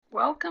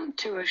Welcome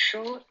to a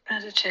short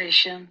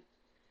meditation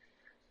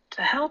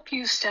to help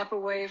you step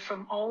away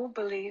from old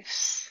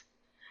beliefs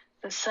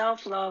that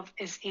self-love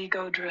is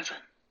ego-driven,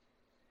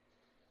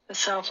 that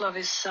self-love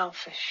is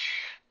selfish.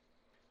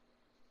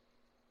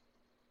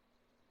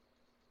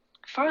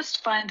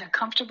 First, find a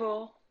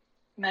comfortable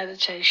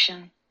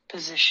meditation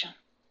position.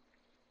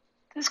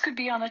 This could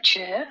be on a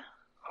chair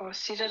or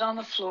seated on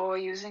the floor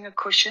using a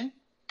cushion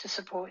to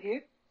support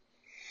you.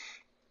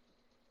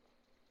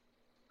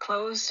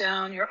 Close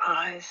down your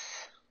eyes.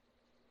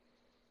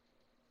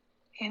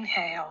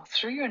 Inhale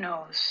through your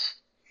nose.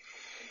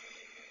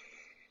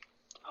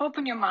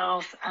 Open your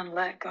mouth and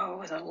let go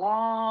with a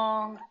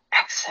long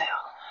exhale.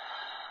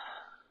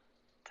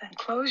 Then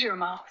close your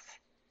mouth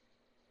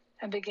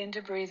and begin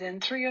to breathe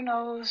in through your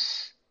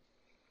nose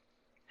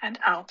and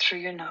out through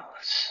your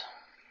nose.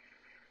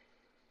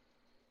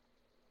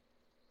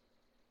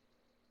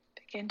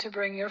 Begin to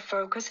bring your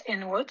focus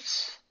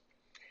inwards.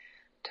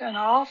 Turn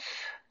off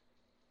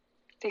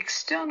the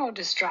external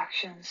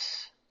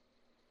distractions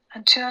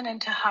and turn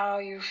into how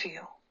you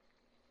feel.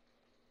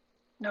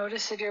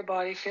 Notice if your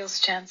body feels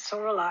tense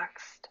or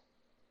relaxed.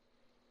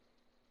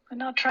 We're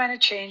not trying to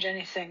change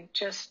anything,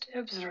 just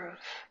observe.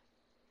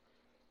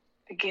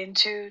 Begin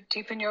to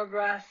deepen your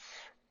breath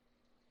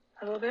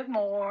a little bit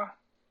more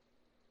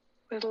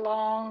with a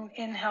long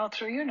inhale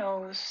through your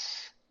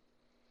nose.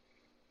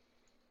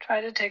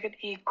 Try to take an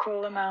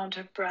equal amount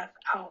of breath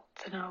out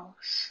the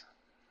nose.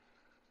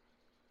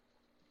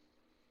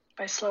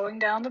 By slowing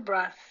down the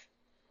breath,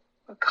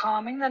 we're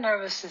calming the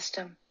nervous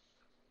system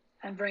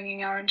and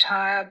bringing our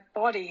entire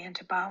body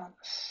into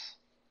balance.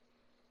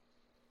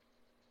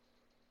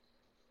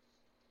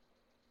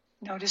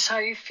 Notice how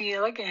you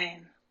feel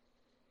again,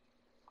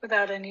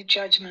 without any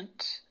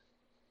judgment,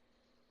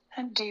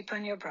 and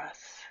deepen your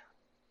breath.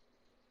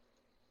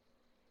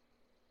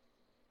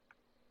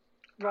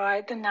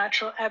 Ride the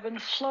natural ebb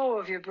and flow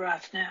of your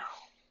breath now,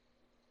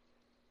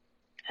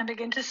 and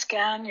begin to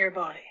scan your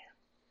body.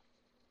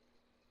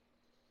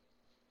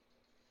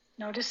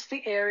 Notice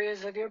the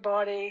areas of your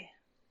body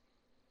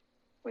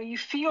where you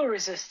feel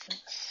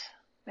resistance.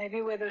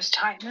 Maybe where there's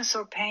tightness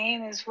or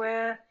pain is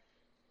where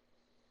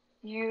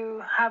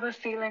you have a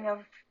feeling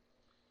of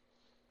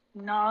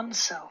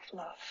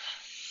non-self-love.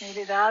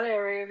 Maybe that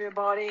area of your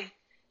body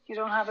you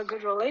don't have a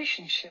good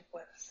relationship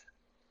with.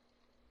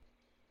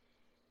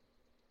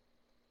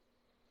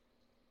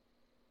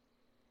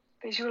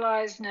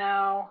 Visualize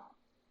now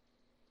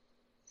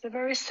the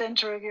very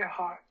center of your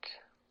heart.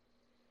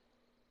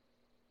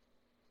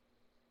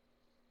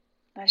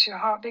 As your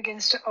heart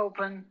begins to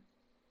open,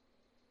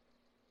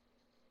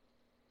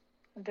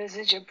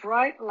 envisage a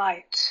bright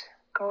light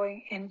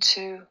going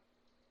into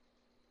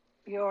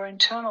your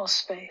internal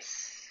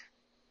space.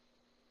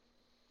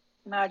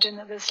 Imagine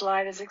that this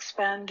light is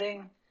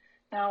expanding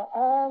now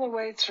all the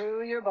way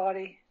through your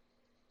body.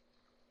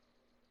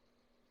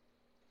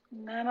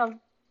 And then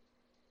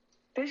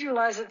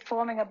visualize it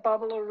forming a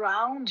bubble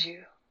around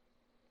you,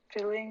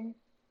 filling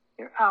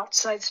your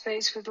outside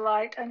space with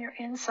light and your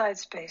inside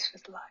space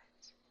with light.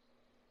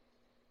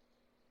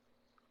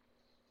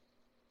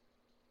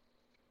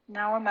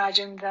 Now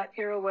imagine that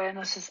your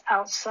awareness is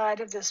outside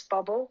of this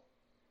bubble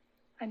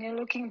and you're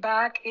looking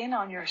back in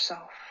on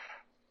yourself.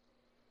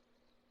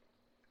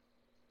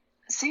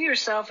 See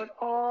yourself at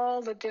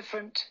all the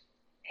different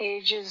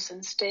ages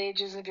and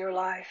stages of your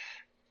life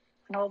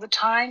and all the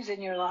times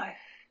in your life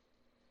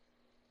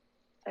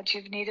that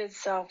you've needed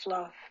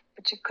self-love,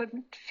 but you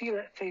couldn't feel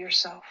it for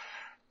yourself.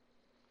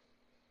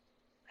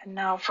 And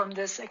now from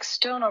this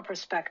external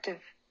perspective,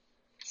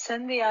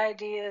 send the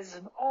ideas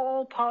of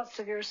all parts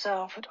of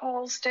yourself, at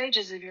all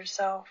stages of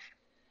yourself,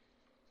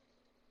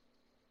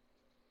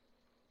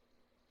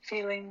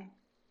 feeling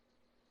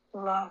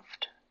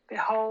loved.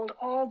 Behold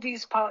all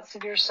these parts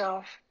of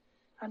yourself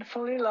and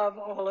fully love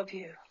all of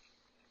you.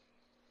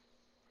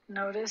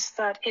 Notice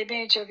that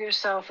image of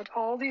yourself at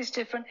all these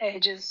different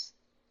ages,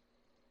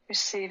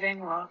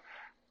 receiving love.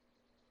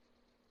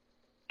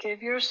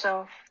 Give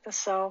yourself the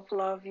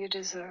self-love you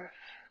deserve.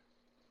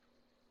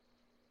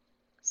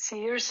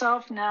 See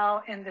yourself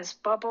now in this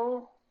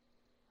bubble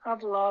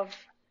of love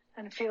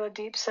and feel a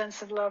deep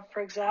sense of love for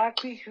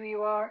exactly who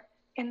you are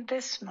in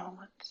this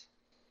moment.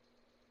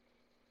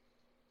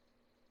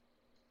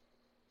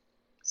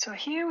 So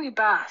here we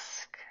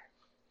bask.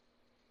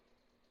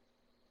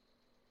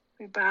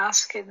 We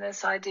bask in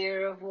this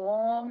idea of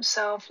warm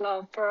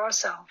self-love for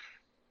ourselves.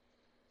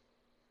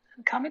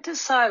 And come into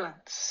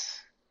silence.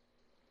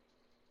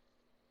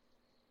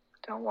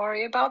 Don't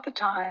worry about the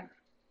time.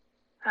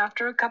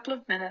 After a couple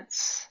of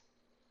minutes,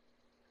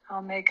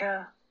 I'll make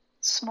a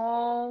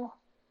small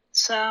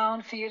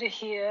sound for you to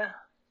hear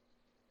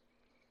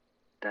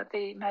that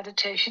the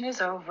meditation is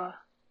over.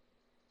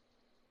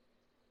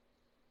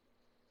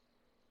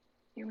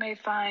 You may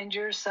find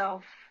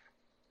yourself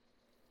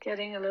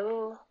getting a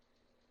little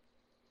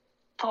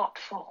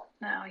thoughtful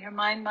now. Your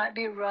mind might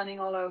be running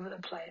all over the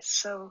place.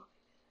 So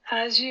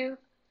as you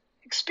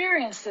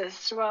experience this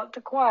throughout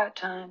the quiet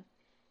time,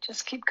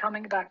 just keep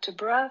coming back to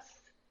breath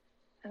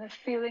and a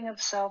feeling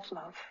of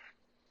self-love.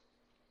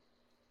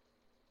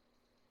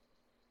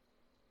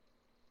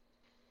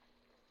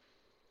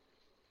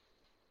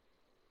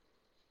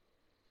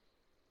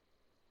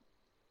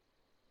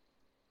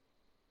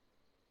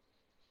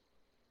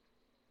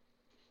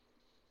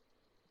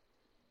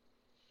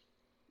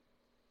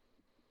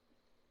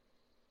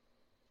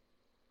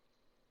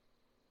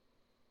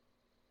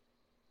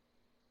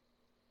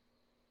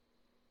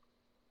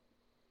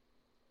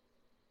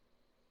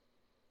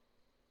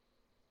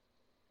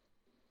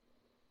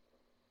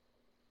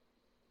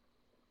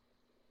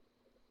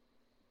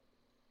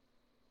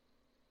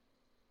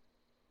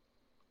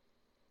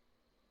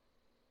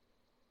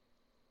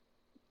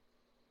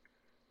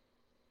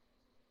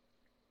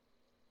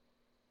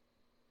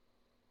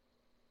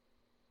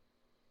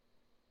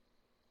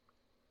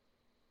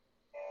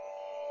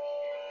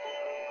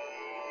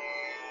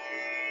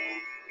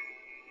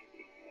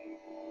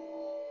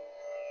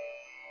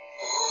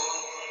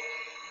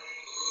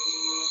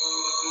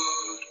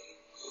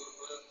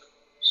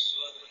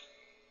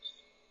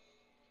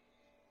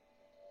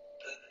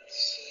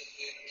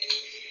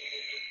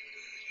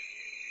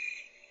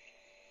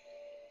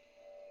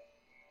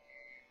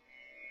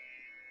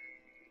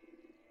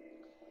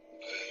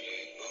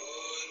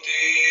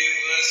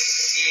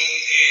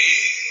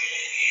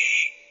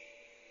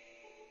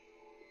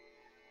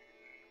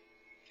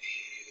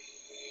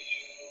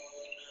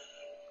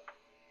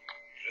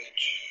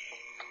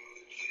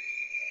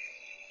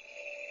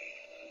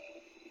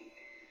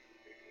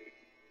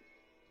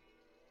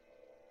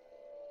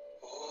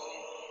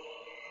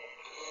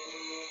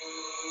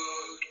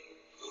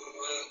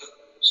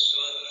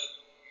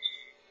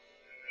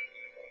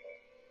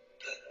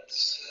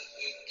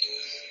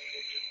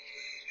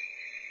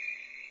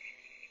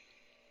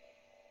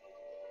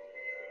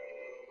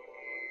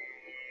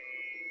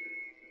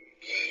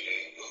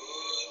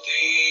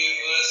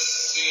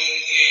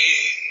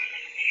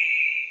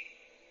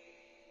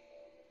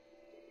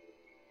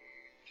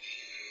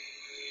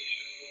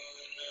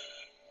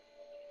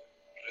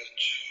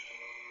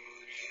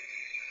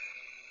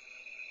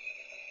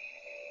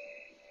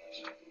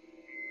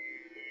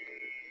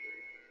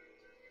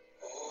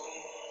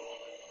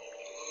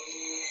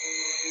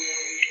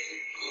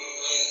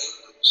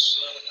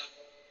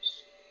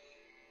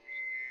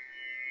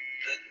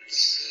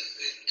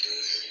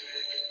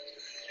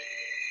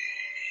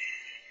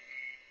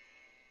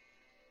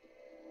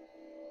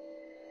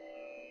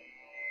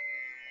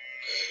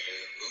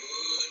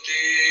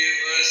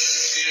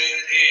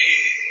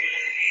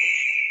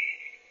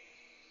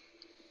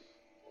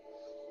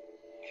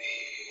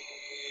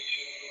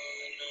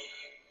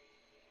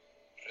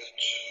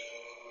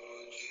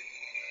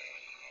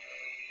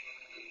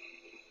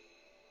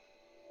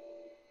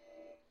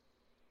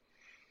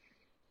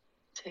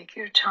 Take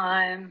your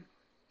time.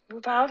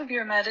 Move out of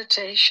your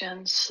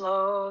meditation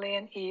slowly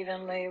and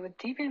evenly with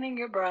deepening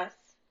your breath.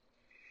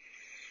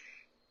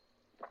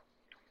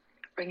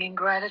 Bringing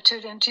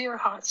gratitude into your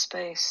heart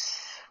space.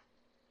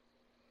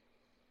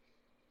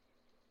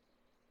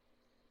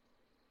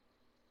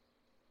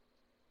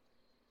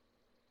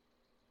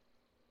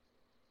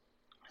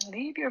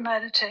 Leave your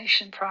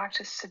meditation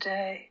practice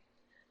today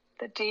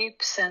with a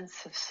deep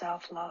sense of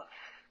self-love.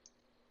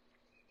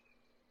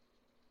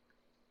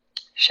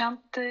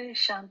 Shanti,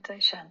 Shanti,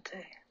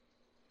 Shanti.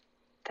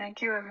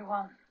 Thank you,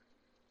 everyone.